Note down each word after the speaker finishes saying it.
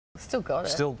Still got it.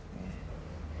 Still.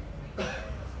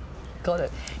 Got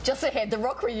it. Just ahead, the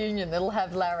Rock reunion that'll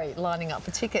have Larry lining up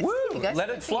for tickets. Woo! Let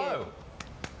it flow.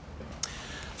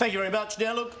 Thank you very much.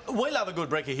 Now, look, we love a good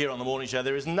brekkie here on the morning show.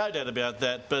 There is no doubt about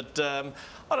that. But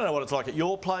I don't know what it's like at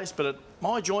your place, but at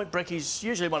my joint, brekkie's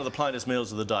usually one of the plainest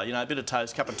meals of the day. You know, a bit of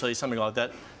toast, cup of tea, something like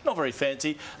that. Not very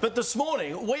fancy. But this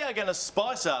morning, we are going to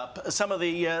spice up some of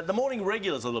the morning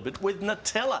regulars a little bit with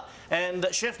Nutella. And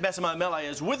Chef Massimo Mele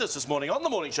is with us this morning on the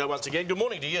morning show once again. Good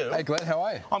morning to you. Hey, Glenn, how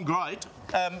are you? I'm great.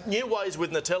 New ways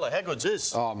with Nutella. How good's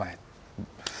this? Oh, mate.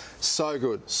 So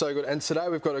good, so good. And today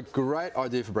we've got a great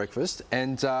idea for breakfast.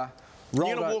 And you're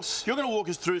going to walk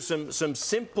us through some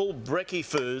simple brekkie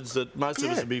foods that most of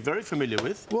us would be very familiar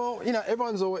with. Well, you know,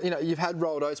 everyone's always, you know, you've had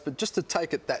rolled oats, but just to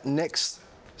take it that next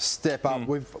step up,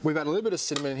 we've had a little bit of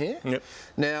cinnamon here. Yep.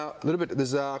 Now, a little bit.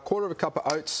 There's a quarter of a cup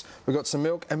of oats. We've got some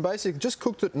milk, and basically just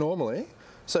cooked it normally.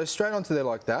 So straight onto there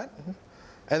like that.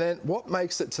 And then what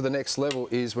makes it to the next level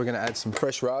is we're going to add some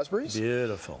fresh raspberries.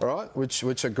 Beautiful. All right,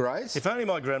 which are great. If only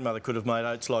my grandmother could have made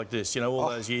oats like this, you know, all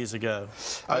those years ago.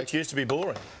 Oats used to be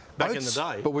boring back in the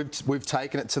day. But we've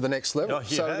taken it to the next level. Oh,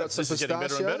 so we've got some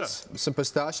pistachios. Some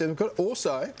pistachios. We've got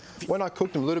also, when I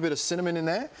cooked them, a little bit of cinnamon in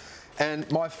there.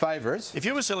 And my favourite. If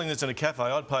you were selling this in a cafe,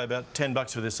 I'd pay about $10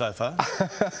 for this so far.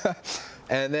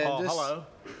 And then hello.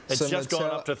 It's just Nutella.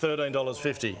 gone up to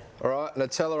 $13.50. All right,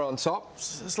 Nutella on top.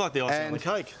 It's like the icing on the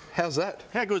cake. How's that?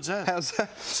 How good's that? How's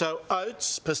that? So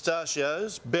oats,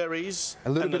 pistachios, berries, a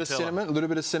little and bit Nutella. of cinnamon, a little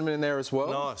bit of cinnamon in there as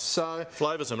well. Nice. So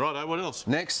flavoursome. Righto, what else?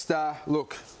 Next,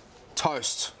 look,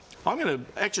 toast. I'm going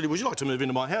to actually. Would you like to move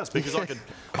into my house because I could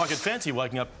fancy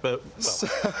waking up.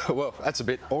 Well, that's a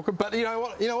bit awkward, but you know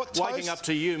what? You know what? Toast, waking up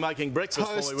to you making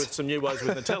breakfast for me with some new ways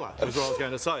with Nutella. Is what I was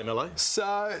going to say, Mele.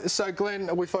 So Glenn,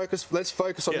 let's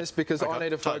focus on this because I need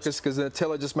to focus because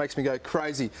Nutella just makes me go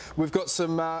crazy. We've got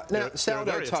some now sourdough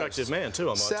very toast. Attractive man too, I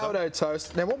might say. Sourdough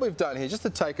toast. Now what we've done here, just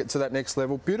to take it to that next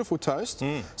level, beautiful toast,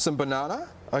 some banana.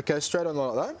 Okay, straight on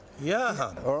like that.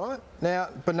 Yeah. All right. Now,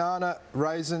 banana,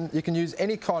 raisin, you can use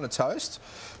any kind of toast.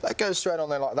 That goes straight on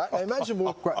there like that. Now, imagine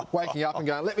waking up and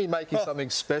going, let me make you something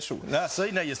special. Now,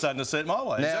 see, now you're starting to see it my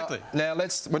way. Exactly. Now,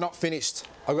 we're not finished.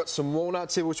 I've got some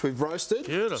walnuts here, which we've roasted.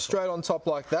 Beautiful. Straight on top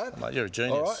like that. Mate, you're a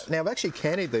genius. All right. Now, I've actually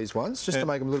candied these ones just to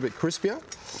make them a little bit crispier.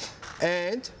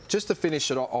 And just to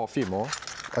finish it off, a few more.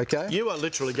 Okay. You are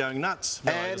literally going nuts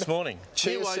this morning.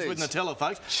 New ways with Nutella,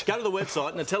 folks. Go to the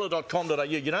website, nutella.com.au.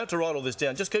 You don't have to write all this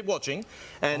down. Just keep watching.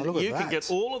 And you can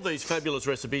get all of these fabulous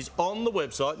recipes on the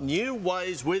website. New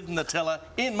ways with Nutella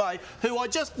in May, who I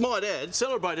just might add,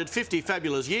 celebrated 50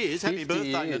 fabulous years. Happy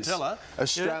birthday, years. Nutella.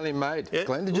 Australian made. Yeah.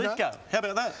 Glenn, did you know? How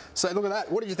about that? So look at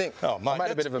that. What do you think? Oh, mate, I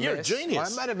made a bit of a mess. You're a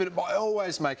genius. I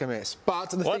always make a mess. But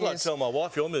the thing I'd like to tell my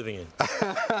wife you're moving in.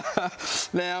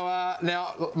 Now,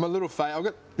 my little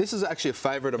favourite. This is actually a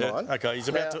favourite of mine. Okay, he's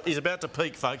about to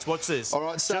peak, folks. Watch this. All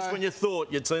right, so just when you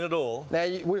thought you'd seen it all. Now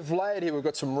we've layered here. We've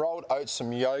got some rolled oats,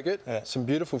 some yogurt, some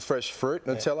beautiful fresh fruit,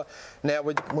 Nutella. Now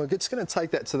we're just going to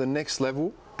take that to the next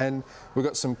level, and we've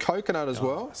got some coconut as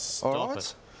well. All right,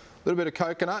 a little bit of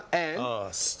coconut,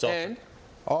 and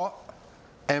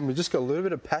and we just got a little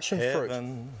bit of passion fruit.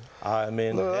 I'm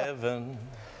in heaven.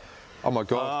 Oh my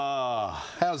God!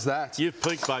 How's that? You've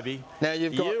peaked, baby. Now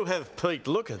you have peaked.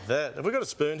 Look at that. Have we got a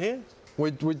spoon here?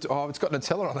 It's got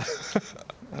Nutella on it.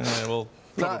 Yeah, well,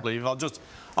 probably. No.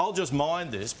 I'll just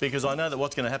mind this because I know that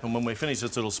what's going to happen when we finish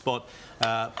this little spot,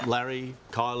 Larry,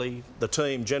 Kylie, the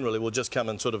team generally will just come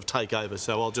and sort of take over.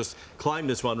 So I'll just claim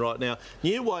this one right now.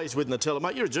 New ways with Nutella,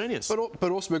 mate. You're a genius.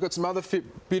 But also we've got some other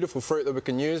beautiful fruit that we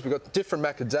can use. We've got different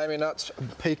macadamia nuts,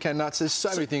 pecan nuts. There's so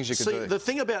many things you can do. The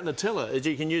thing about Nutella is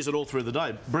you can use it all through the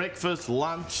day. Breakfast,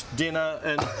 lunch, dinner,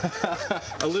 and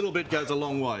a little bit goes a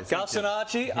long way. Gus and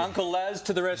Archie, Uncle Laz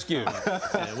to the rescue.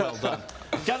 Yeah, well done.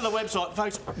 Go to the website,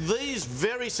 folks. These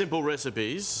very simple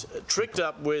recipes, tricked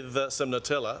up with some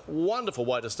Nutella. Wonderful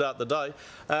way to start the day.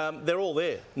 They're all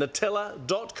there.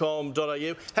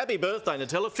 Nutella.com.au. Happy birthday,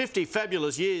 Nutella. 50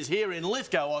 fabulous years here in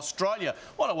Lithgow, Australia.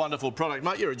 What a wonderful product,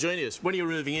 mate. You're a genius. When are you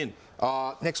moving in?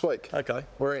 Next week. Okay.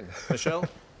 We're in. Michelle?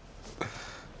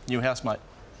 New housemate.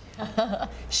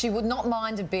 She would not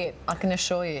mind a bit, I can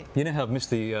assure you. You know how I've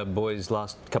missed the boys'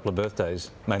 last couple of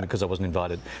birthdays, mainly because I wasn't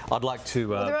invited. I'd like to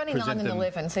well, they're only 9 and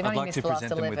 11, so you've only missed the last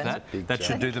 11. With that. That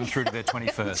should do them through to their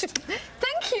 21st.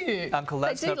 Thank you. Uncle,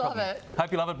 that's no problem. Love it.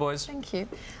 Hope you love it, boys. Thank you.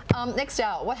 Next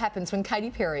hour, what happens when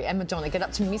Katy Perry and Madonna get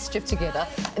up to mischief together?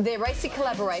 Their racy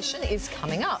collaboration is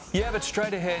coming up. Yeah, but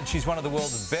straight ahead, she's one of the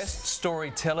world's best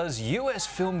storytellers, US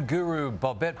film guru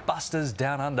Bobette Busters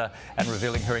Down Under, and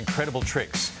revealing her incredible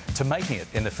tricks to making it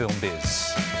in the film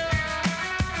biz.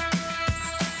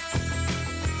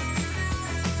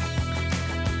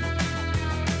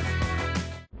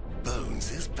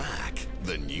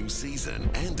 The new season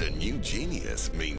and a new genius means